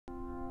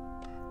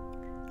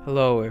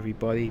Hello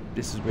everybody,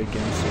 this is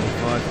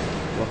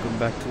RedGamer75. Welcome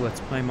back to Let's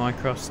Play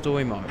Minecraft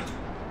Story Mode.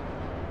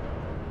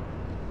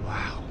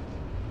 Wow.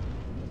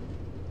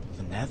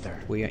 The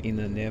Nether. We are in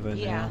the Nether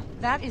Yeah, now.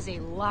 that is a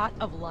lot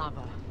of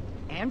lava.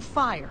 And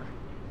fire.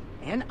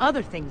 And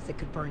other things that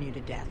could burn you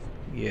to death.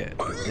 Yeah,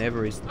 the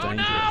Nether is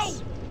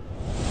dangerous.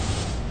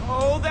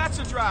 Oh, that's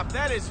a drop.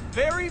 That is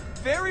very,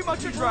 very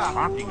much a drop.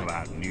 Talking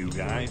about new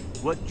guy.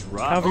 What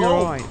drop? Cover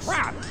your eyes.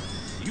 Crap!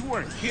 You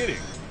weren't kidding.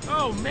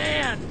 Oh,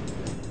 man.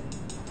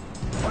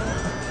 Okay.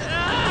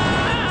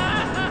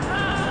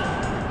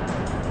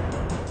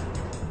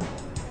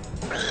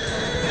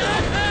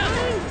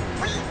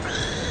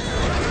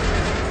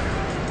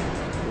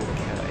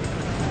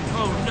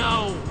 Oh,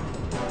 no.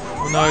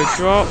 Oh no,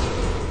 drop!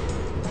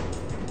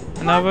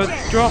 Another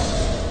drop!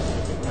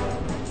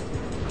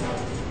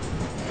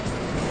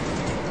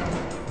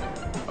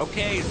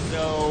 Okay,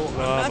 so I'm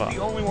Lava. not the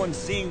only one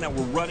seeing that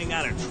we're running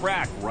out of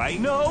track, right?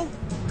 No?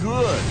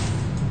 Good.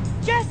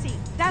 Jesse,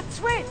 that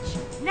switch!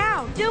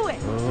 Now, do it!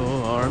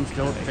 Oh, arms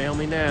don't fail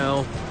me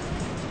now.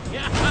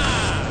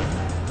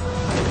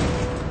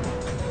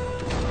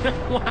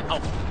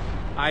 Wow.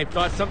 I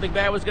thought something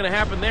bad was going to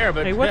happen there,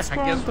 but Hey, what's I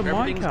wrong guess with the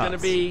everything's going to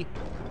minecarts? be...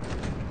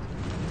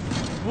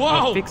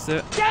 I'll Whoa! fix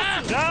it.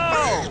 Jesse!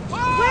 No!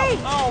 Wait!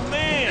 Oh,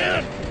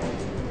 man!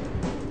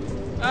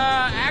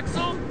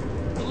 Axel?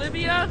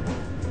 Olivia?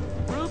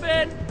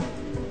 Ruben?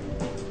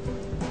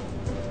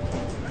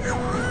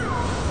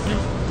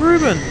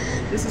 Ruben!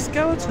 There's a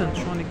skeleton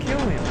trying to kill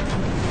him.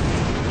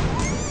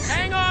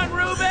 Hang on,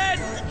 Ruben!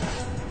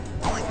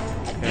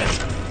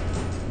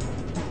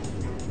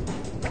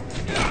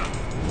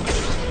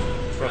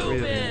 Got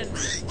rid of him.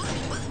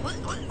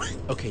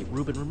 Okay,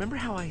 Ruben, remember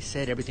how I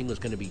said everything was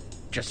going to be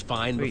just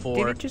fine Wait,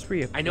 before? did it just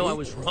reappear? I know I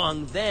was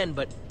wrong then,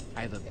 but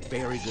I have a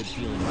very good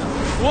feeling about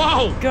it.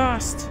 Whoa!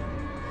 Gust!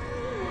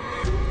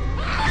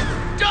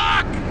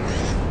 Doc!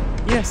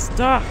 Yes,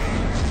 duck!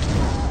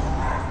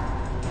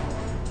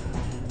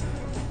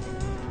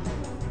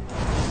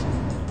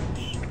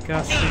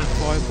 Gust and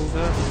fireballs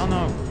out. Oh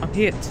no, I'm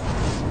hit!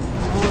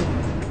 Oh.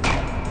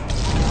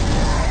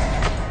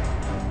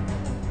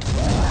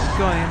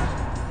 Got him.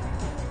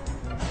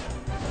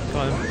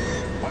 Got him.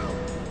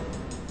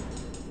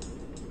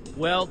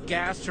 Well,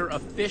 Gaster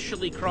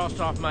officially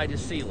crossed off my to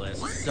see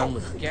list. Done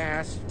with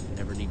gas.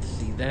 Never need to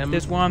see them.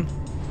 There's one.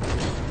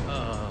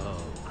 Oh,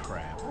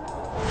 crap.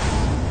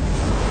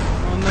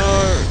 Oh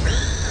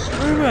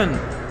no! Ruben!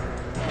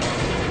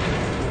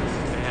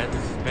 Bad,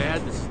 this is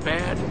bad, this is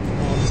bad.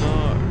 Oh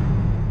no.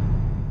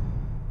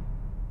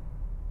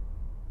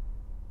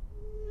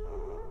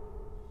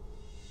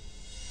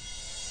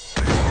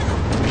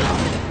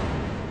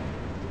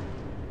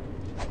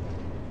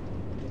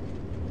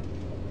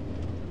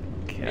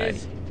 Okay.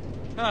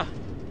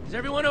 Is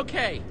everyone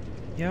okay?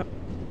 Yep.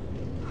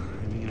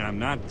 I mean, I'm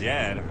not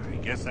dead. I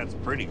guess that's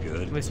pretty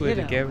good. At least we're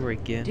Ditto. together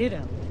again.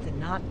 Ditto, the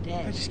not I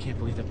dead. just can't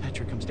believe that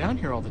Petra comes down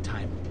here all the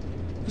time.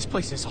 This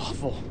place is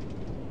awful.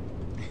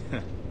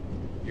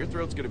 Your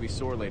throat's gonna be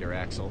sore later,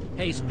 Axel.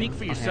 Hey, speak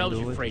for I'll yourselves,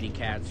 handle you it. fraidy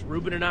cats.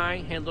 Ruben and I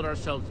handled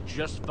ourselves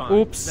just fine.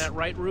 Oops. Is that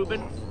right,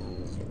 Ruben?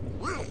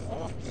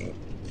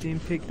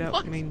 Didn't pick that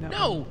What? mean that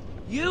No!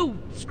 You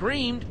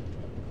screamed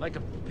like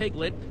a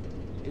piglet.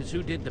 Is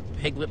who did the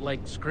piglet-like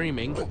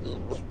screaming.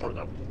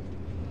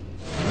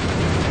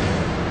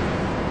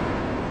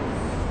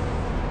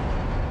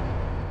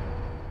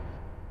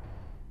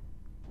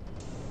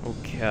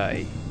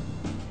 Okay.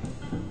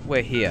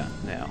 We're here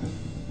now.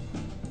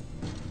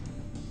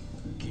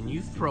 Can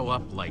you throw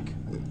up, like,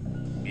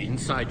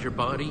 inside your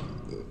body?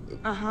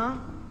 Uh-huh.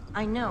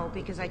 I know,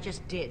 because I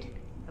just did.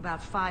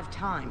 About 5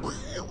 times.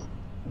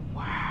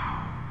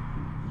 Wow.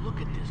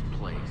 Look at this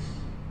place.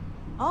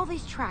 All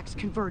these tracks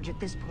converge at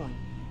this point.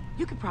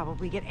 You could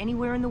probably get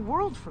anywhere in the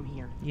world from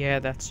here. Yeah,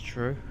 that's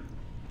true.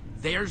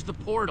 There's the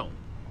portal.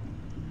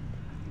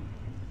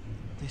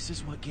 This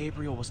is what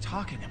Gabriel was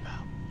talking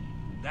about.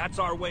 That's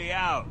our way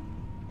out.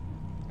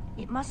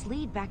 It must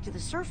lead back to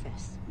the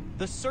surface.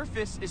 The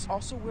surface is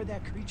also where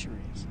that creature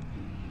is.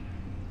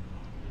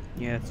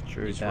 Yeah, that's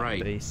true. He's that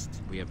right.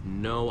 beast. We have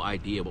no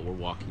idea what we're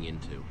walking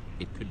into.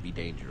 It could be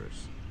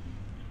dangerous.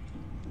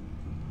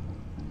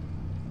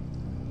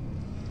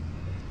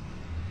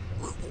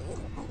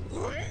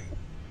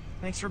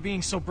 Thanks for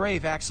being so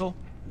brave, Axel.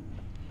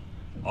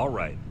 All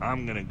right,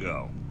 I'm gonna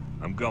go.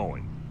 I'm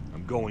going.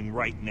 I'm going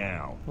right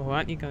now. Well,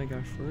 aren't you gonna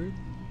go through?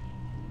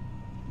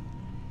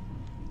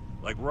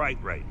 Like right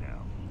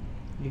now.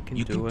 You can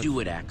You do can it. do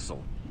it,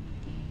 Axel.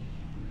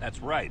 That's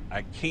right.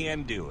 I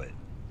can do it.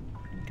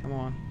 Come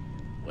on.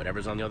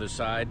 Whatever's on the other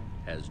side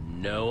has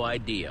no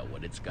idea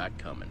what it's got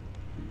coming.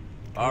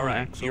 All on, right,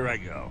 Axel. here I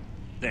go.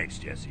 Thanks,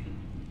 Jesse.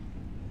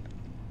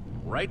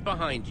 Right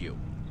behind you.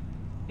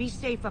 Be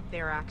safe up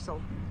there,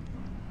 Axel.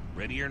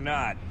 Ready or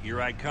not,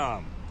 here I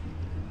come.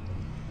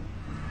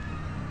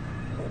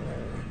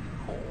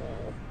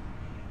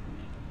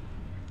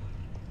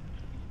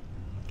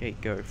 Okay,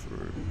 go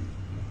through.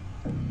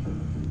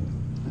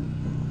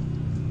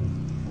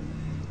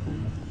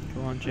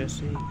 Go on,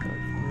 Jesse. Go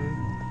through.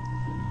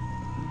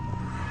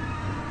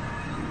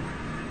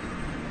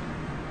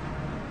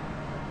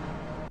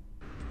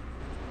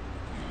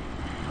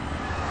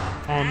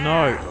 Oh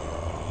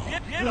no.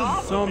 Get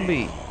off of Zombie.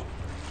 me.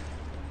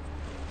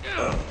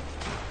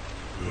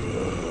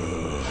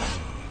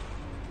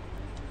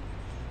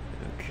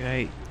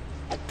 Okay.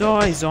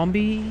 Die,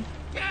 zombie.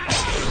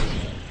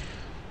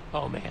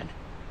 Oh man,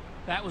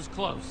 that was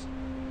close.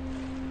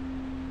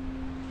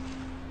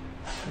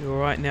 You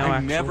alright now,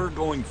 I'm Axel? never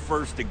going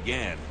first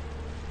again.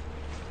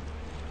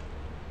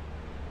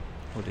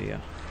 Oh dear.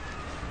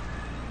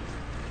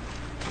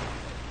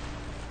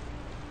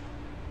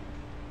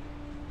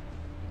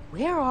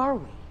 Where are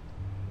we?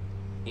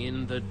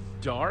 In the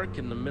dark,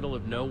 in the middle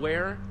of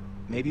nowhere?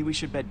 Maybe we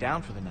should bed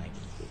down for the night.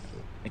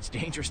 It's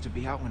dangerous to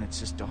be out when it's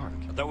this dark.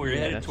 I thought we were Yeah,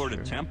 headed that's toward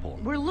true. a temple.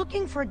 We're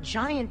looking for a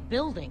giant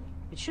building.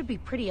 It should be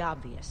pretty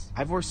obvious.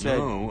 Ivor said...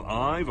 No,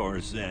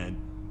 Ivor said,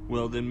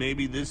 well, then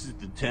maybe this is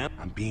the temple.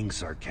 I'm being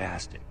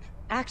sarcastic.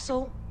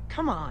 Axel,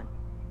 come on.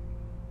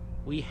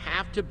 We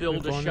have to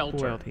build We're a vulnerable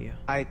shelter. out here.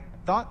 I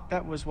thought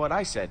that was what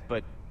I said,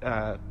 but,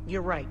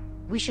 You're right.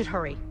 We should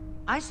hurry.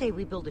 I say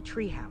we build a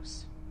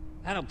treehouse.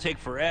 That'll take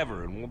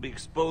forever, and we'll be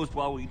exposed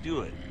while we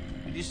do it.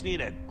 We just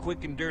need a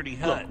quick and dirty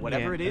hut. look,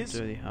 whatever Yeah, it a is,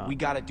 dirty hut. we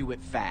gotta do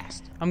it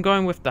fast. I'm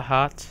going with the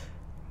hut.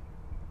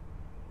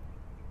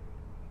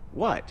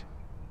 What?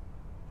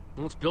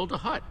 Let's build a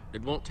hut.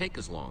 It won't take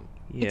as long.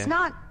 Yeah. It's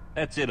not...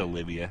 That's it,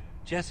 Olivia.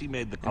 Jesse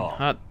made the And call.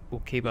 hut will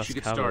keep We us should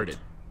get covered. started.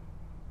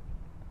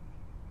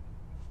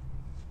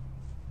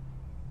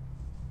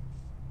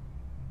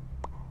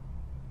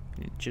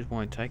 It just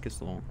won't take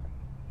us long.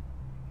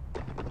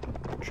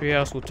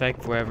 Treehouse will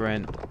take forever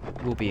and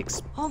will be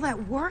all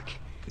that work?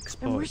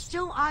 And we're exposed.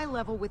 still eye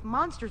level with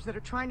monsters that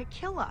are trying to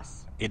kill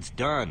us. It's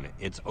done.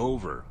 It's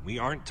over. We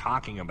aren't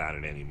talking about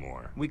it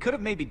anymore. We could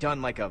have maybe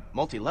done like a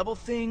multi-level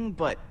thing,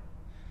 but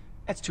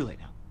that's too late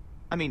now.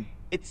 I mean,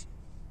 it's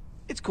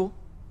cool.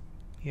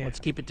 Yeah. Let's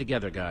keep it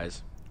together,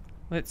 guys.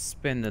 Let's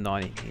spend the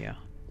night in here.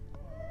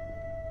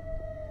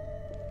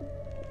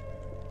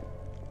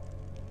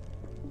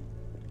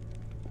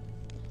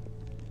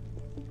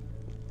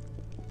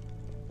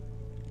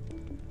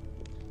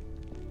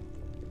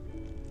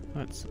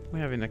 We're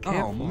having a Oh,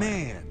 campfire.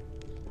 man.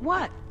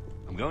 What?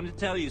 I'm going to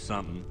tell you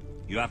something.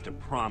 You have to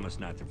promise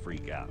not to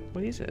freak out.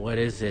 What is it? What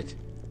is it?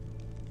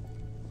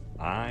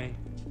 I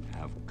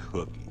have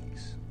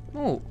cookies.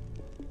 Oh,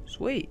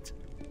 sweet.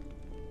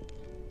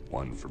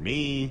 One for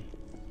me.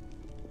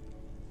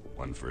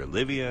 One for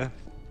Olivia.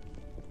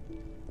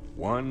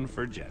 One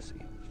for Jesse.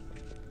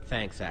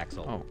 Thanks,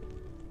 Axel. Oh,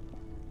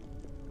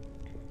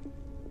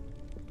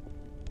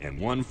 And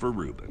one for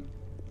Reuben.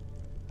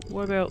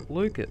 what about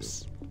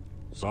Lucas?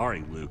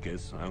 Sorry,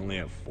 Lucas. I only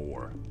have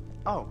 4.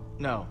 Oh,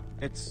 no.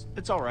 It's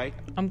all right.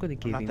 I'm gonna I'm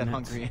give not him that that.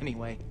 hungry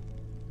anyway.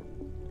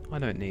 I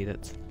don't need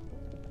it.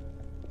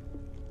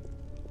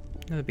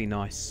 That'd be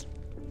nice.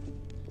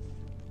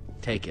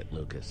 Take it,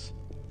 Lucas.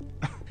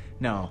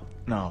 No,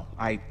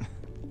 I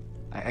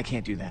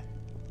can't do that.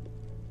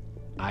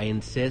 I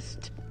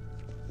insist.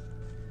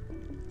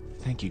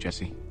 Thank you,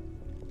 Jesse.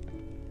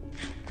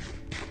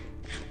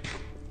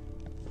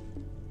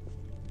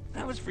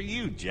 That was for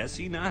you,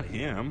 Jesse, not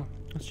him.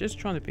 I was just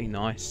trying to be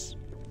nice.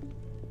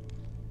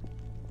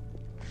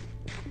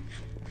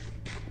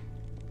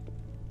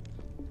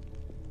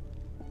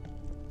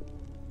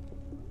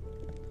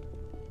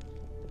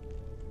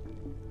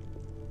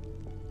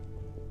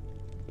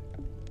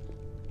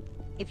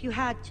 If you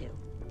had to,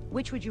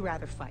 which would you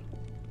rather fight?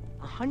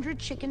 100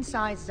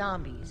 chicken-sized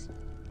zombies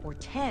or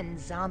 10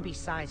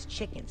 zombie-sized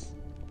chickens?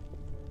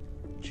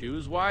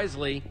 Choose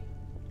wisely.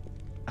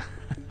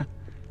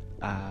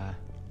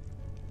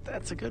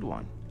 That's a good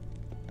one.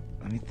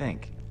 Let me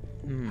think.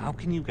 How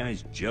can you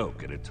guys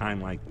joke at a time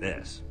like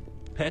this?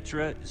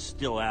 Petra is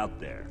still out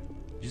there.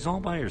 She's all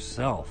by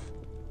herself.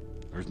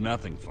 There's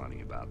nothing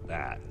funny about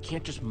that.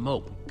 Can't just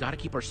mope. Gotta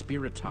keep our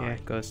spirits high. Yeah,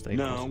 gotta stay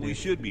No, positive. we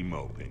should be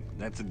moping.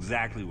 That's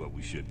exactly what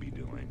we should be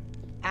doing.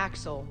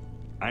 Axel,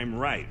 I'm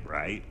right,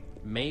 right?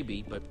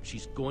 Maybe, but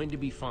she's going to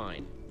be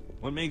fine.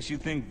 What makes you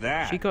think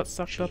that? She got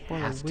sucked She up by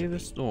a has to weather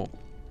be. storm.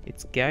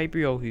 It's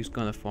Gabriel who's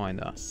gonna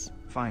find us.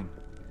 Fine.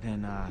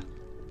 Then,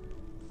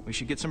 we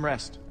should get some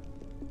rest.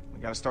 We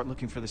gotta start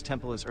looking for this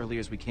temple as early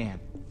as we can.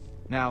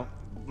 Now,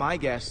 my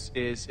guess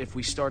is if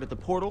we start at the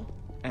portal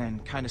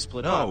and kind of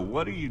split No, up...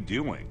 what are you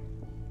doing?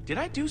 Did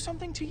I do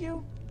something to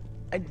you?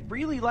 I'd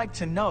really like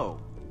to know,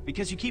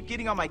 because you keep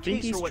getting on my think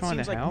case he's for what trying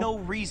seems to like help. no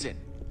reason.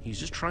 He's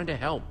just trying to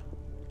help.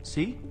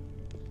 See?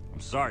 I'm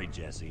sorry,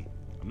 Jesse.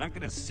 I'm not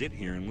gonna sit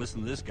here and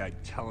listen to this guy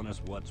telling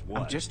us what's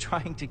what. I'm just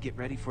trying to get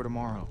ready for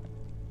tomorrow.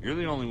 You're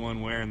the only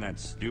one wearing that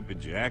stupid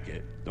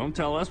jacket. Don't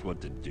tell us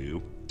what to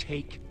do.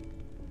 Take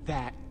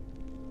that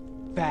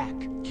back.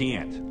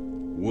 Can't.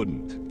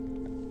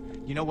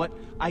 Wouldn't. You know what?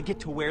 I get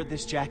to wear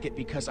this jacket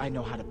because I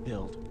know how to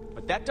build.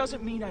 But that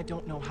doesn't mean I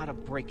don't know how to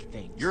break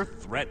things. Your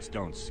threats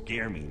don't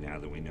scare me now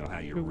that we know how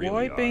you But really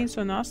why are. being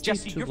so nasty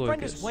Jesse, to your Lucas?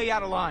 friend is way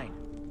out of line.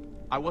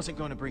 I wasn't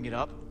going to bring it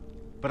up,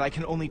 but I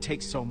can only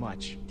take so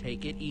much.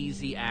 Take it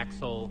easy,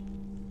 Axel.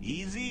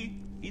 Easy?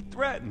 He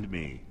threatened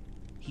me.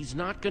 He's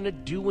not gonna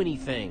do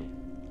anything.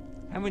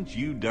 Haven't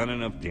you done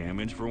enough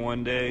damage for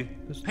one day?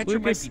 Because Petra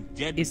might Lucas be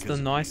dead is the because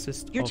of you.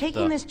 nicest You're of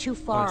taking the this too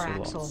far, Ocelots.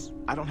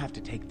 Axel. I don't have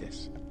to take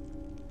this.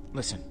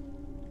 Listen,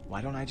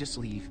 why don't I just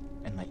leave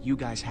and let you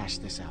guys hash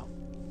this out?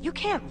 You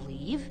can't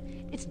leave.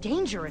 It's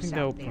dangerous think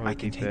that out would there. probably I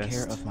can be take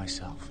care best. of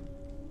myself.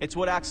 It's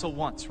what Axel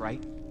wants,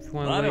 right? If you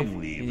want Let to him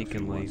leave, leave then you if he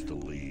can wants leave.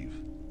 to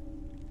leave.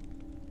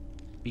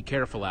 Be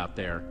careful out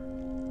there.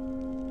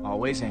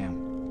 Always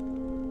am.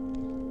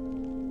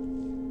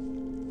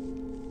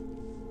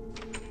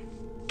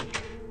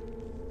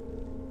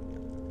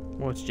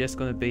 Well, it's just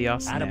gonna be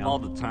us Out of now. all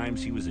the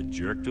times he was a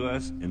jerk to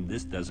us, and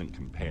this doesn't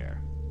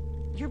compare.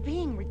 You're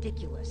being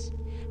ridiculous.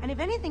 And if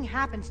anything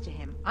happens to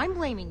him, I'm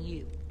blaming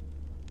you.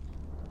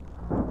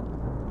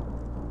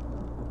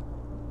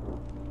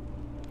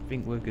 I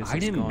think Lucas I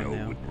is didn't gone know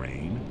now. it would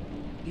rain.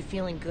 You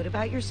feeling good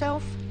about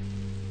yourself?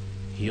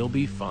 He'll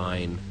be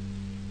fine.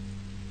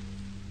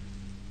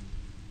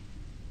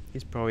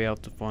 He's probably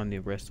out to find the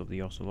rest of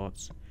the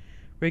Ocelots.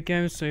 Red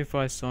Games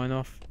 35 sign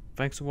off.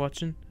 Thanks for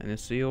watching, and I'll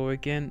see you all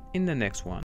again in the next one.